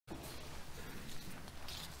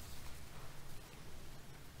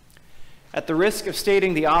At the risk of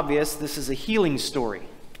stating the obvious, this is a healing story.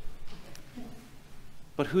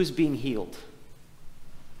 But who's being healed?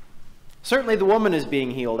 Certainly the woman is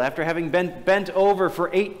being healed. After having been bent over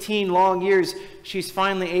for 18 long years, she's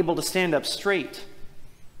finally able to stand up straight.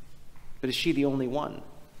 But is she the only one?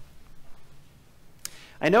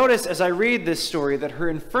 I notice as I read this story that her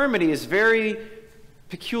infirmity is very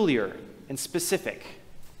peculiar and specific.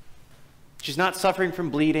 She's not suffering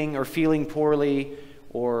from bleeding or feeling poorly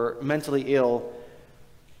or mentally ill.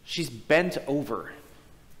 She's bent over.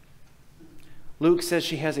 Luke says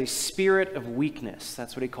she has a spirit of weakness.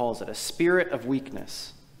 That's what he calls it, a spirit of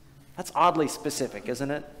weakness. That's oddly specific, isn't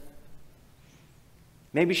it?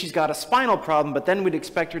 Maybe she's got a spinal problem, but then we'd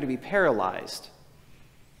expect her to be paralyzed.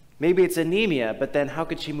 Maybe it's anemia, but then how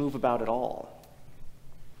could she move about at all?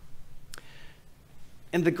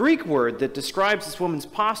 And the Greek word that describes this woman's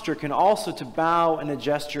posture can also to bow in a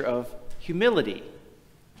gesture of humility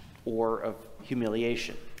or of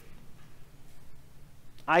humiliation.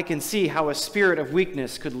 I can see how a spirit of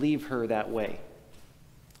weakness could leave her that way.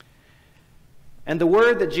 And the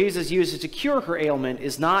word that Jesus uses to cure her ailment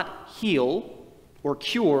is not heal or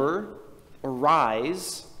cure or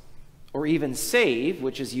rise or even save,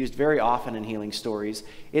 which is used very often in healing stories.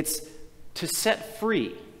 It's to set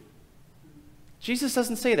free. Jesus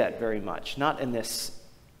doesn't say that very much, not in this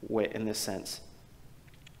way, in this sense.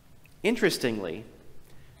 Interestingly,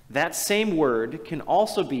 that same word can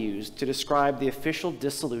also be used to describe the official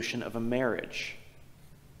dissolution of a marriage.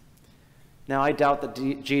 Now, I doubt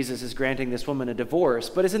that Jesus is granting this woman a divorce,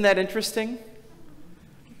 but isn't that interesting?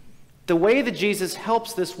 The way that Jesus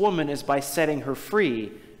helps this woman is by setting her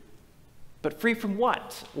free, but free from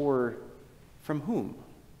what? Or from whom?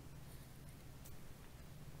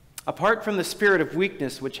 Apart from the spirit of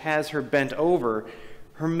weakness which has her bent over,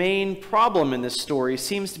 her main problem in this story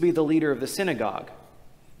seems to be the leader of the synagogue.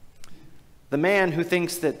 The man who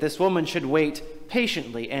thinks that this woman should wait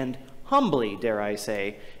patiently and humbly, dare I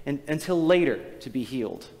say, until later to be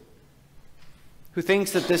healed. Who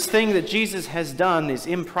thinks that this thing that Jesus has done is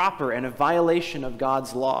improper and a violation of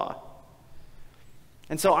God's law.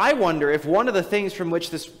 And so I wonder if one of the things from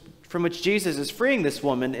which Jesus is freeing this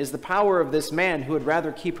woman is the power of this man who would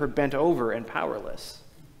rather keep her bent over and powerless.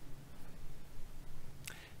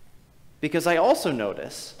 Because I also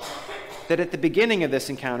notice that at the beginning of this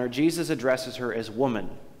encounter, Jesus addresses her as woman,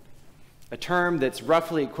 a term that's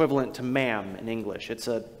roughly equivalent to ma'am in English. It's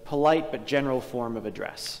a polite but general form of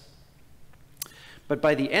address. But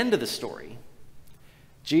by the end of the story,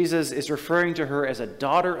 Jesus is referring to her as a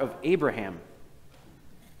daughter of Abraham.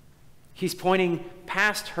 He's pointing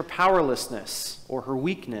past her powerlessness or her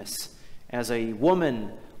weakness as a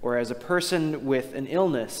woman or as a person with an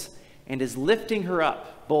illness and is lifting her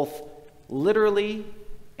up both literally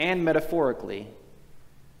and metaphorically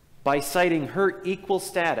by citing her equal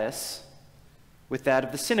status with that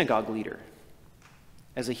of the synagogue leader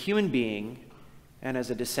as a human being and as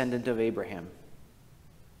a descendant of Abraham.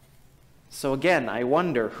 So again, I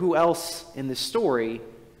wonder who else in this story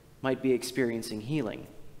might be experiencing healing.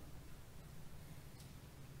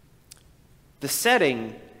 The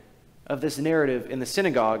setting of this narrative in the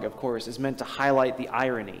synagogue, of course, is meant to highlight the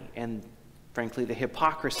irony and, frankly, the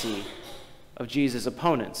hypocrisy of Jesus'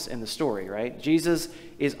 opponents in the story, right? Jesus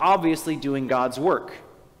is obviously doing God's work.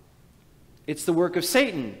 It's the work of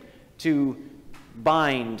Satan to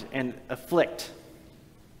bind and afflict.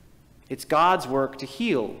 It's God's work to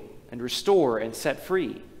heal and restore and set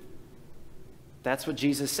free. That's what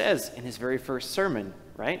Jesus says in his very first sermon,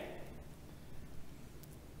 right?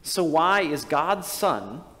 So why is God's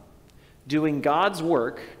Son doing God's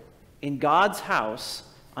work in God's house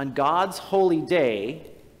on God's holy day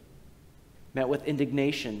met with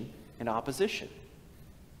indignation and opposition?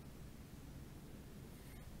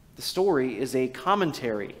 The story is a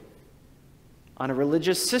commentary on a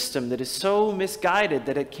religious system that is so misguided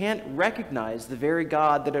that it can't recognize the very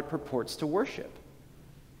God that it purports to worship.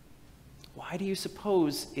 Why do you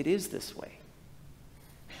suppose it is this way?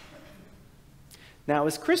 Now,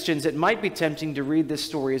 as Christians, it might be tempting to read this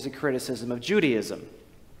story as a criticism of Judaism.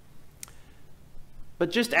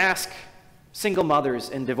 But just ask single mothers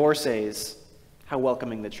and divorcees how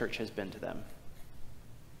welcoming the church has been to them.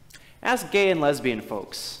 Ask gay and lesbian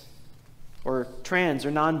folks, or trans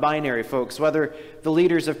or non-binary folks, whether the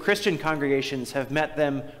leaders of Christian congregations have met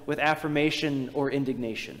them with affirmation or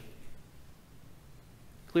indignation.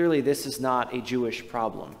 Clearly, this is not a Jewish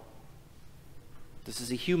problem. This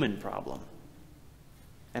is a human problem.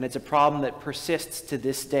 And it's a problem that persists to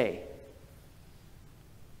this day.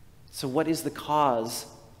 So what is the cause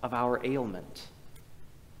of our ailment?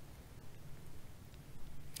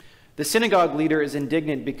 The synagogue leader is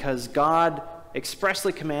indignant because God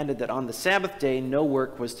expressly commanded that on the Sabbath day no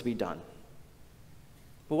work was to be done.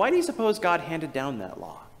 But why do you suppose God handed down that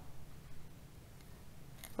law?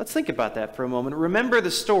 Let's think about that for a moment. Remember the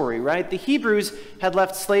story, right? The Hebrews had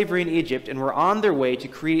left slavery in Egypt and were on their way to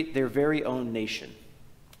create their very own nation.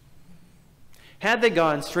 Had they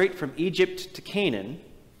gone straight from Egypt to Canaan,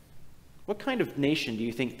 what kind of nation do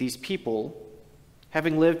you think these people,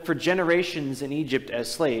 having lived for generations in Egypt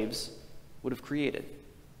as slaves, would have created?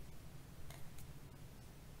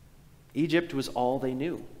 Egypt was all they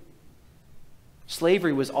knew.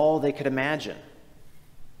 Slavery was all they could imagine.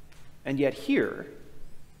 And yet here,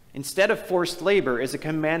 instead of forced labor, is a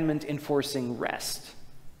commandment enforcing rest.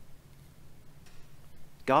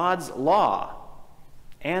 God's law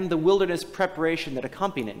and the wilderness preparation that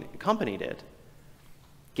accompanied it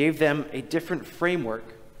gave them a different framework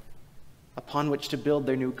upon which to build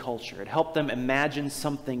their new culture. It helped them imagine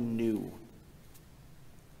something new.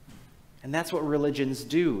 And that's what religions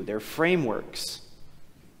do. They're frameworks.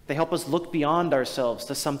 They help us look beyond ourselves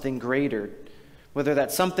to something greater, whether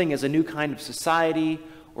that something is a new kind of society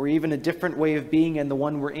or even a different way of being than the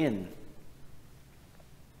one we're in.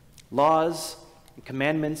 Laws and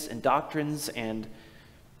commandments and doctrines and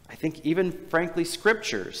I think even, frankly,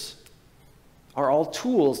 scriptures are all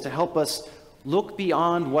tools to help us look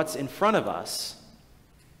beyond what's in front of us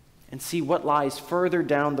and see what lies further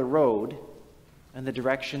down the road and the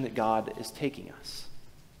direction that God is taking us.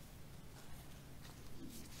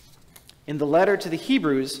 In the letter to the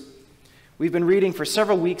Hebrews, we've been reading for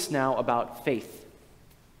several weeks now about faith.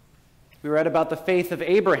 We read about the faith of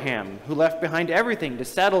Abraham, who left behind everything to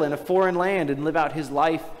settle in a foreign land and live out his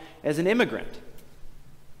life as an immigrant.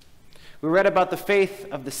 We read about the faith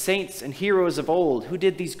of the saints and heroes of old who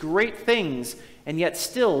did these great things and yet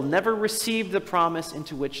still never received the promise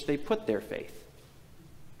into which they put their faith.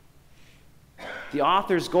 The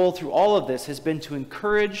author's goal through all of this has been to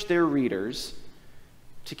encourage their readers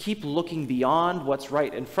to keep looking beyond what's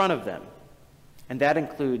right in front of them, and that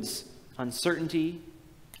includes uncertainty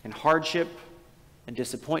and hardship and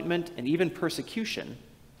disappointment and even persecution,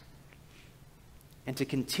 and to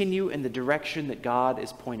continue in the direction that God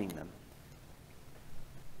is pointing them.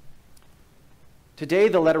 Today,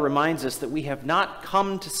 the letter reminds us that we have not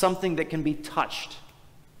come to something that can be touched,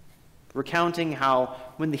 recounting how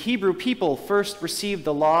when the Hebrew people first received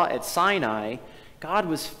the law at Sinai, God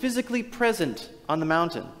was physically present on the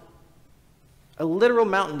mountain, a literal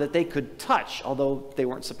mountain that they could touch, although they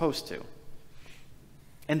weren't supposed to.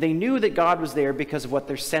 And they knew that God was there because of what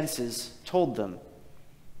their senses told them.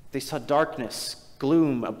 They saw darkness,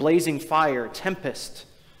 gloom, a blazing fire, tempest.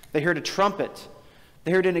 They heard a trumpet.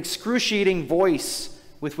 They heard an excruciating voice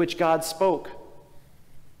with which God spoke.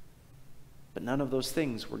 But none of those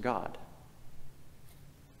things were God.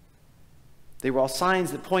 They were all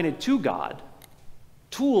signs that pointed to God,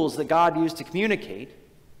 tools that God used to communicate.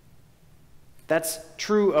 That's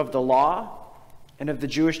true of the law and of the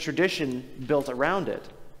Jewish tradition built around it.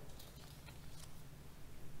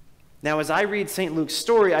 Now, as I read St. Luke's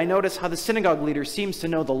story, I notice how the synagogue leader seems to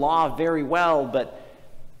know the law very well, but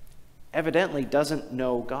evidently doesn't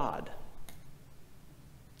know God.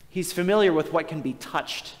 He's familiar with what can be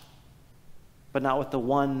touched, but not with the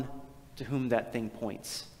one to whom that thing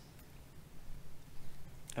points.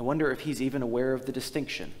 I wonder if he's even aware of the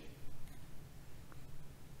distinction.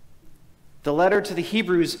 The letter to the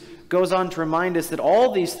Hebrews goes on to remind us that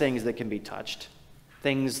all these things that can be touched,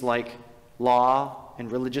 things like law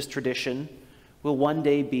and religious tradition, will one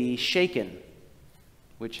day be shaken,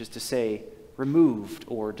 which is to say, removed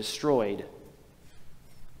or destroyed.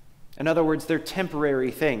 In other words, they're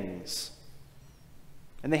temporary things.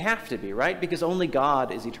 And they have to be, right? Because only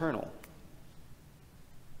God is eternal.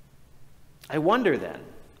 I wonder then,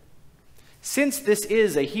 since this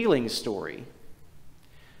is a healing story,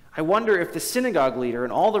 I wonder if the synagogue leader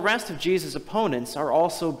and all the rest of Jesus' opponents are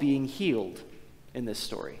also being healed in this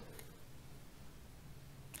story.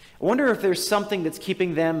 I wonder if there's something that's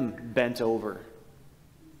keeping them bent over.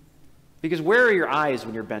 Because where are your eyes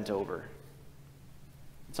when you're bent over?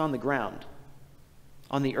 It's on the ground,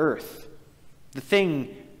 on the earth,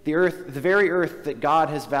 the earth, the very earth that God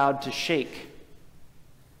has vowed to shake.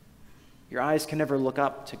 Your eyes can never look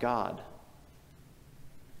up to God.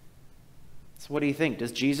 So what do you think?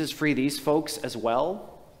 Does Jesus free these folks as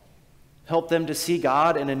well? Help them to see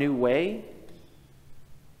God in a new way?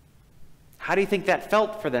 How do you think that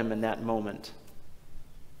felt for them in that moment?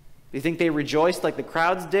 Do you think they rejoiced like the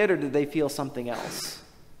crowds did, or did they feel something else?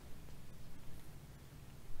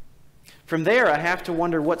 From there, I have to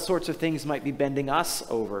wonder what sorts of things might be bending us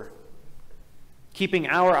over, keeping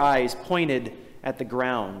our eyes pointed at the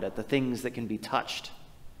ground, at the things that can be touched.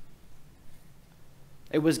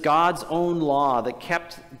 It was God's own law that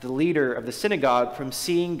kept the leader of the synagogue from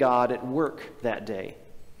seeing God at work that day.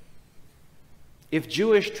 If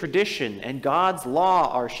Jewish tradition and God's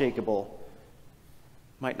law are shakeable,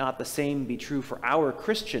 might not the same be true for our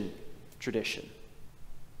Christian tradition,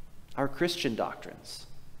 our Christian doctrines?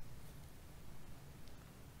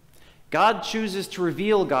 God chooses to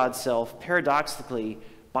reveal God's self, paradoxically,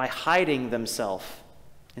 by hiding themselves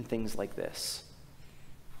in things like this.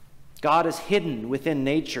 God is hidden within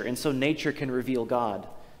nature, and so nature can reveal God.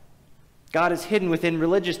 God is hidden within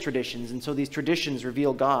religious traditions, and so these traditions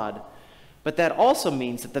reveal God. But that also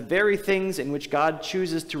means that the very things in which God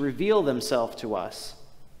chooses to reveal themselves to us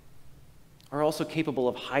are also capable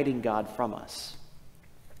of hiding God from us.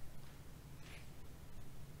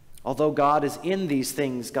 Although God is in these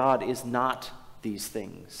things, God is not these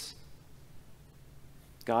things.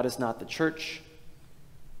 God is not the church.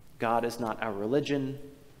 God is not our religion.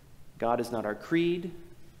 God is not our creed.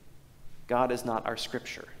 God is not our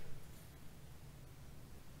scripture.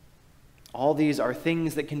 All these are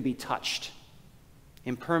things that can be touched,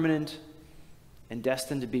 impermanent, and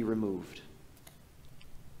destined to be removed.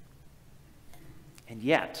 And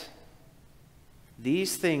yet,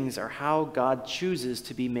 these things are how God chooses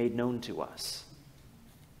to be made known to us.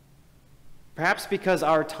 Perhaps because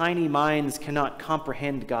our tiny minds cannot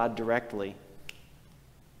comprehend God directly.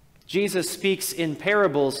 Jesus speaks in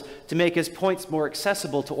parables to make his points more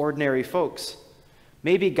accessible to ordinary folks.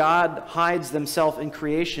 Maybe God hides himself in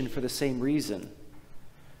creation for the same reason.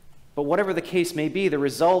 But whatever the case may be, the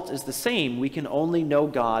result is the same. We can only know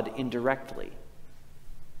God indirectly,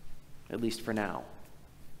 at least for now.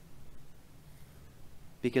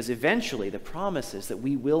 Because eventually the promise is that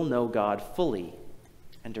we will know God fully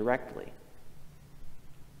and directly.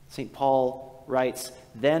 St. Paul writes,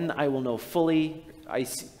 "Then I will know fully.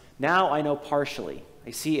 Now I know partially.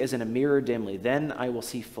 I see as in a mirror dimly. Then I will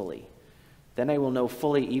see fully. Then I will know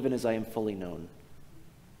fully, even as I am fully known."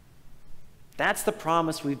 That's the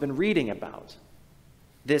promise we've been reading about.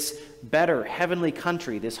 This better heavenly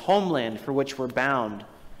country, this homeland for which we're bound,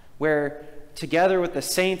 where together with the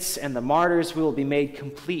saints and the martyrs, we will be made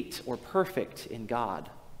complete or perfect in God.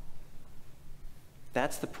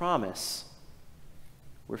 That's the promise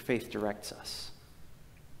where faith directs us.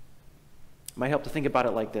 It might help to think about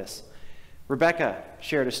it like this. Rebecca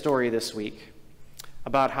shared a story this week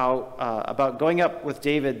about about going up with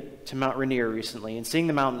David to Mount Rainier recently and seeing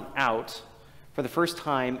the mountain out for the first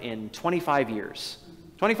time in 25 years.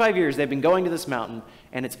 25 years they've been going to this mountain,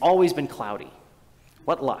 and it's always been cloudy.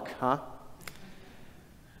 What luck, huh?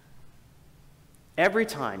 Every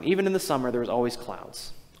time, even in the summer, there was always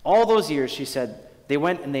clouds. All those years, she said, they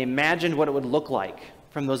went and they imagined what it would look like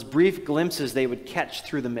from those brief glimpses they would catch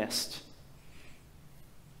through the mist.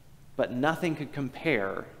 But nothing could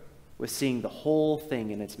compare with seeing the whole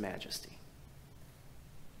thing in its majesty.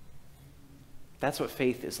 That's what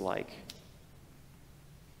faith is like.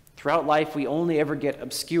 Throughout life, we only ever get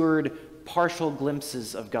obscured, partial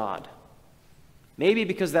glimpses of God. Maybe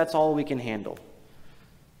because that's all we can handle.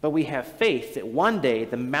 But we have faith that one day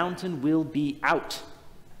the mountain will be out,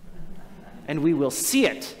 and we will see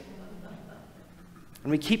it. And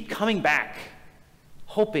we keep coming back,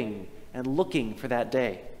 hoping and looking for that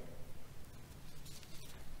day.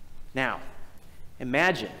 Now,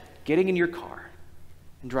 imagine getting in your car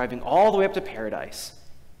and driving all the way up to paradise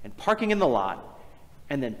and parking in the lot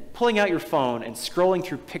and then pulling out your phone and scrolling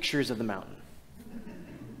through pictures of the mountain.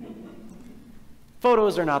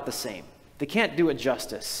 Photos are not the same. They can't do it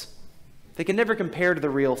justice. They can never compare to the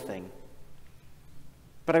real thing.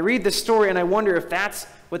 But I read this story and I wonder if that's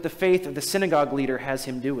what the faith of the synagogue leader has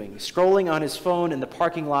him doing, scrolling on his phone in the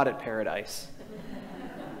parking lot at paradise.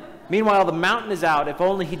 Meanwhile, the mountain is out, if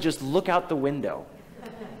only he'd just look out the window.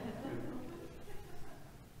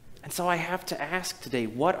 And so I have to ask today,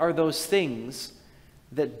 what are those things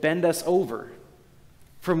that bend us over,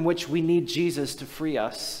 from which we need Jesus to free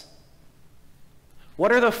us?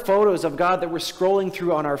 What are the photos of God that we're scrolling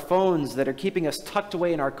through on our phones that are keeping us tucked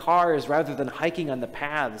away in our cars rather than hiking on the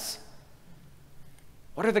paths?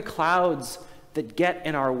 What are the clouds that get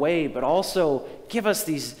in our way but also give us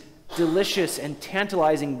these delicious and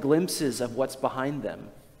tantalizing glimpses of what's behind them?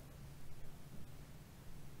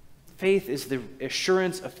 Faith is the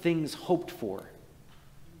assurance of things hoped for,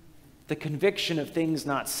 the conviction of things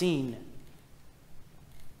not seen.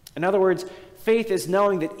 In other words, faith is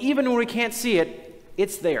knowing that even when we can't see it,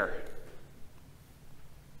 it's there.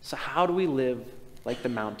 So how do we live like the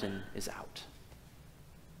mountain is out?